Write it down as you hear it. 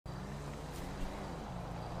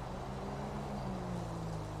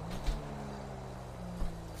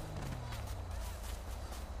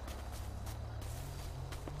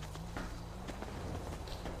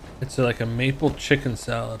It's like a maple chicken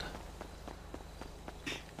salad.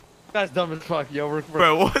 That's dumb as fuck, yo.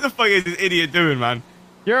 Bro, what the fuck is this idiot doing, man?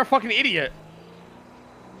 You're a fucking idiot.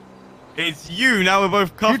 It's you. Now we're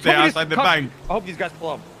both cuffed there outside the bank. I hope these guys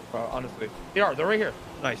pull up, bro, honestly. They are. They're right here.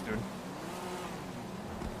 Nice, dude.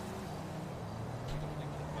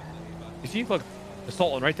 You see? Look. The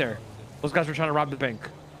Sultan right there. Those guys were trying to rob the bank.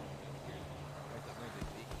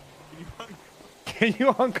 Can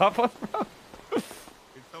you uncuff us, bro? Can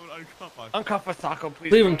someone uncuff us? Uncuff us, Taco,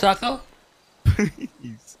 please. Leave him, Taco.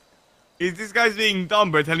 Please. Is this guy's being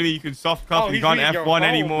dumb, bro? Telling me you can soft cuff and you can't F1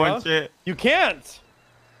 anymore and shit. You can't.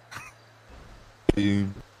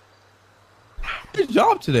 Good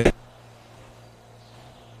job today.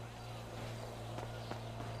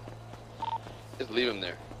 Just leave him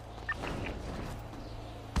there.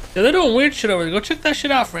 Yeah, they're doing weird shit over there. Go check that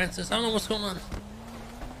shit out, Francis. I don't know what's going on.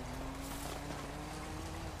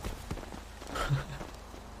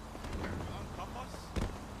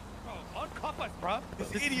 Uncuff us, bro.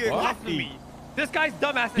 This idiot cuffed me. This guy's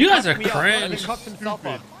dumbass. You guys are cuffed me up, bro, and then cringe. cuffs himself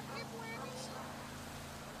up.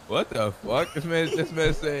 What the fuck? This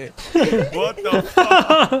man saying. What the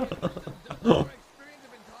fuck?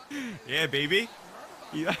 Yeah, baby.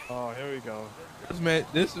 Yeah. Oh, here we go. This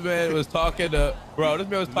man was talking to, bro. This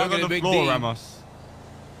man was talking to Big D. Ramos.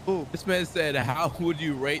 Ooh. This man said, "How would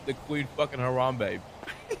you rate the Queen fucking Harambe?"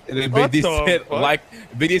 And then Big D said,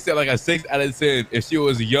 Big D said like a 6 out of 10. If she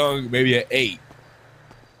was young, maybe an 8.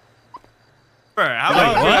 Bro, how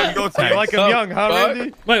about You like him young, huh,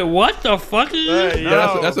 Randy? Wait, what the fuck? Hey,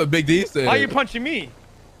 That's what Big D said. Why are you punching me?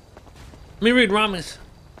 Let me read Ramee's.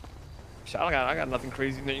 I got nothing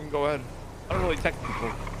crazy. You can go ahead. I don't really text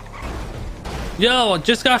people. Yo,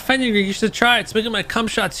 just got fenugreek. You should try it. It's making my cum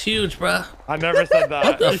shots huge, bro. I never said that.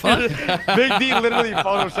 What the fuck? Big D literally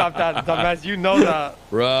photoshopped that, dumbass. You know that.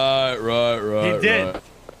 Right. He did.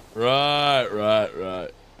 Right.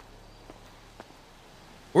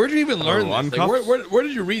 Where did you even learn this? Like, where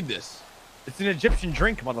did you read this? It's an Egyptian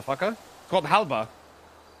drink, motherfucker. It's called halba.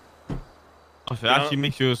 Oh, so it actually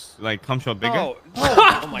makes yours like cum shot bigger? No.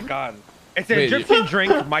 Oh my god. It's an Egyptian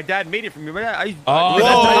drink. My dad made it for me. That's how.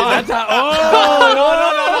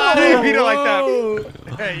 I didn't beat it like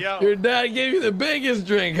that. Hey, yo. Your dad gave you the biggest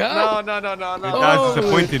drink, huh? No. Dad's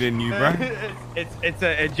disappointed in you, bro. It's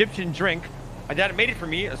an Egyptian drink. My dad made it for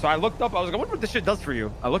me, so I looked up. I was like, I wonder what this shit does for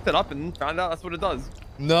you. I looked it up and found out that's what it does.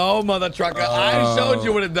 No, mother trucker. I showed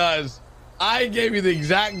you what it does. I gave you the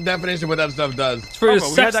exact definition of what that stuff does. It's for your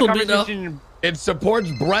sex libido. It supports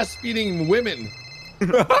breastfeeding women.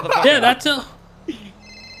 Yeah, that's a.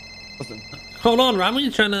 Listen. Hold on, Ramee. You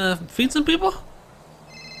trying to feed some people?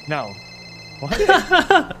 No.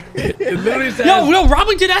 It literally says, Yo,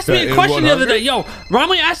 Ramee did ask me a question the other 100? day. Yo,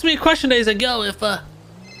 Ramee asked me a question today. He's like, yo, if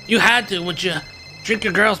you had to, would you drink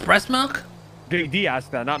your girl's breast milk? Big D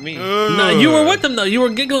asked that, not me. No, you were with him though. You were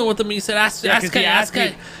giggling with him. You said, ask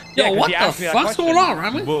guy. Yo, what the fuck's going on,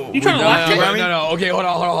 Ramee? You trying to watch it? No. Okay, hold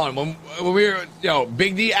on. When we were,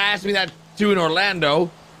 Big D asked me that too in Orlando.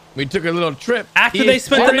 We took a little trip. After they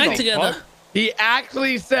spent the night together. He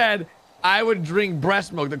actually said I would drink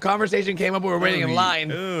breast milk. The conversation came up. We were waiting in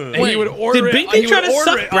line. And Wait, he would order did Big it. D He try would to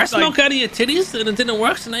order suck it. breast I'm milk out of your titties and it didn't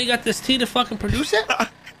work? So now you got this tea to fucking produce it?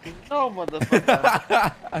 No,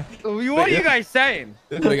 motherfucker. What are you guys saying?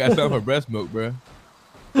 This nigga got something for breast milk, bro.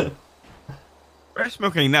 Breast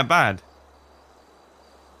milk ain't that bad.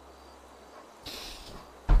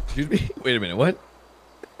 Excuse me? Wait a minute, what?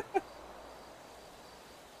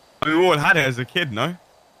 I mean, we all had it as a kid, no?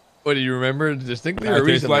 What, do you remember distinctly How or it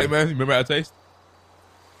tastes recently? like, man. You remember how it tastes?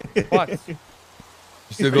 What? You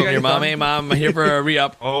still go to your mom? Hey, mom, I'm here for a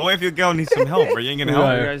re-up. Oh, what if your girl needs some help, bro? You ain't gonna help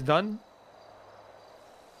Are you her. guys done?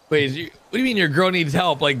 Wait, what do you mean your girl needs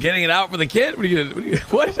help? Like getting it out for the kid?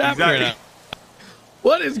 What is happening right now?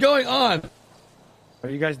 What is going on? Are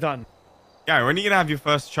you guys done? Yeah, when are you gonna have your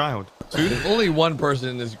first child? There's only one person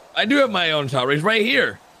in this. I do have my own child raised right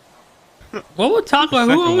here. What would Taco?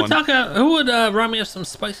 Who would Second Taco? Who would Ramee have some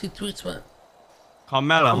spicy tweets with?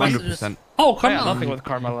 Carmela, Messages. 100%. Oh, I come got on. nothing with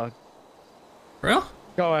Carmela. Real?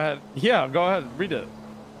 Go ahead. Yeah, go ahead. Read it.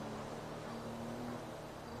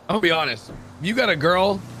 I'll be honest. If you got a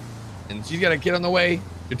girl and she's got a kid on the way,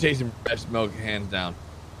 you're tasting breast milk hands down.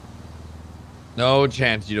 No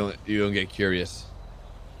chance you don't get curious.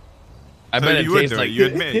 I So bet it you would tastes do like it. You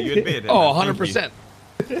admit it. Oh, Thank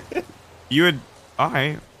 100%. You would. All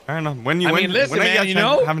right, fair enough. When I mean, listen, when man, are you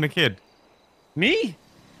know? having a kid? Me?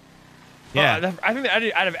 Yeah. I think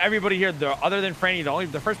that out of everybody here, other than Franny,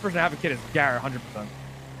 the first person to have a kid is Garrett, 100%.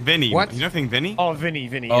 Vinny. What? You don't think Vinny? Oh, Vinny.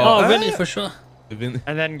 Oh, Vinny for sure. And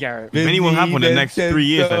then Garrett. Vinny will have one in the next 3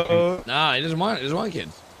 years, I think. Nah, he doesn't want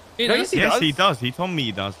kids. Yes, he does. He told me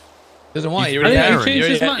he does. Doesn't want it. He I already, think has, he changed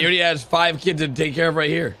his mind. he already has 5 kids to take care of right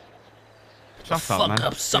here. Shut up, man. Fuck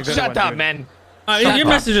up, suck. Shut up, man. Your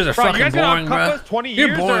messages are Bro, you fucking guys gonna boring, bro. cut us 20 You're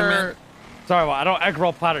years boring, or... man. Sorry, well, I don't egg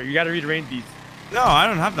roll platter. You gotta rearrange these. No, I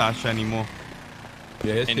don't have that shit anymore.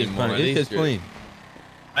 Yeah, it's just Anymore, clean. at It's least just you're- clean.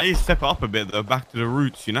 I need to step it up a bit though, back to the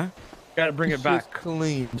roots, you know? Gotta bring it It's back. just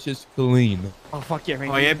clean. It's just clean. Oh, fuck yeah, Randy.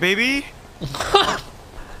 Oh yeah, baby.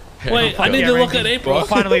 Wait, I need to look at April. Well,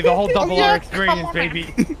 finally, the whole double R experience,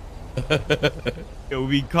 baby. It will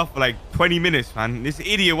be cuffed for like 20 minutes, man. This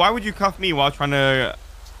idiot, why would you cuff me while trying to...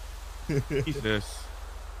 Jesus.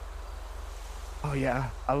 Oh, yeah.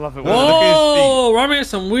 I love it. Whoa. Look at his Whoa, Ramee has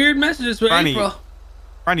some weird messages with Franny, April.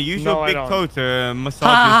 Franny, use No, your I big don't. toe to massage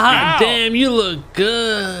his Ha, feet. damn, you look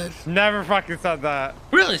good. Never fucking said that.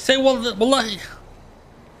 Really? Say wallahi.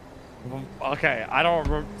 Okay, I don't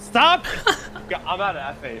remember. Stop! Yeah, I'm out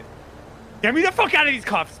of F8. Get me the fuck out of these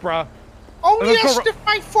cuffs, bro. Oh Let's yes, go- lift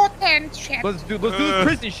my foot and check. Let's do this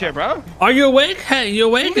prison shit, bro. Are you awake? Hey, you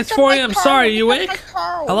awake? It's 4 a.m. Sorry, you awake?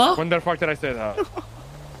 Hello? When the fuck did I say that?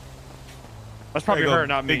 That's probably There you her,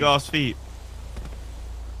 go, not me. big ass feet.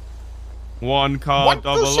 One car, Want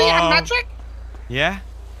double to see a R. magic? Yeah?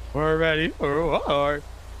 We're ready for war.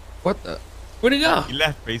 What the? Where'd he go? He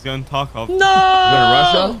left, but he's going to Tarkov. No! You going to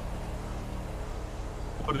Russia?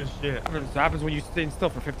 What a shit. This happens when you stay still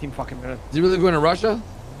for 15 fucking minutes. Is he really going to Russia?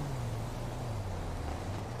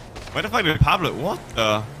 Where the fuck did Pablo? What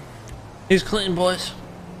the? He's clean, boys.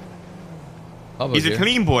 He's a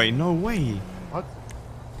clean boy. No way. What?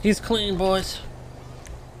 He's clean, boys.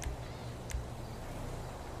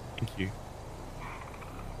 Thank you.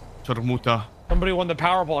 Chormuta. Somebody won the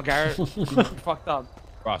Powerball, Garrett. You fucked up.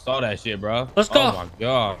 Bro, I saw that shit, bro. Let's go. Oh my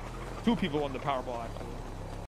god. 2 people won the Powerball, actually.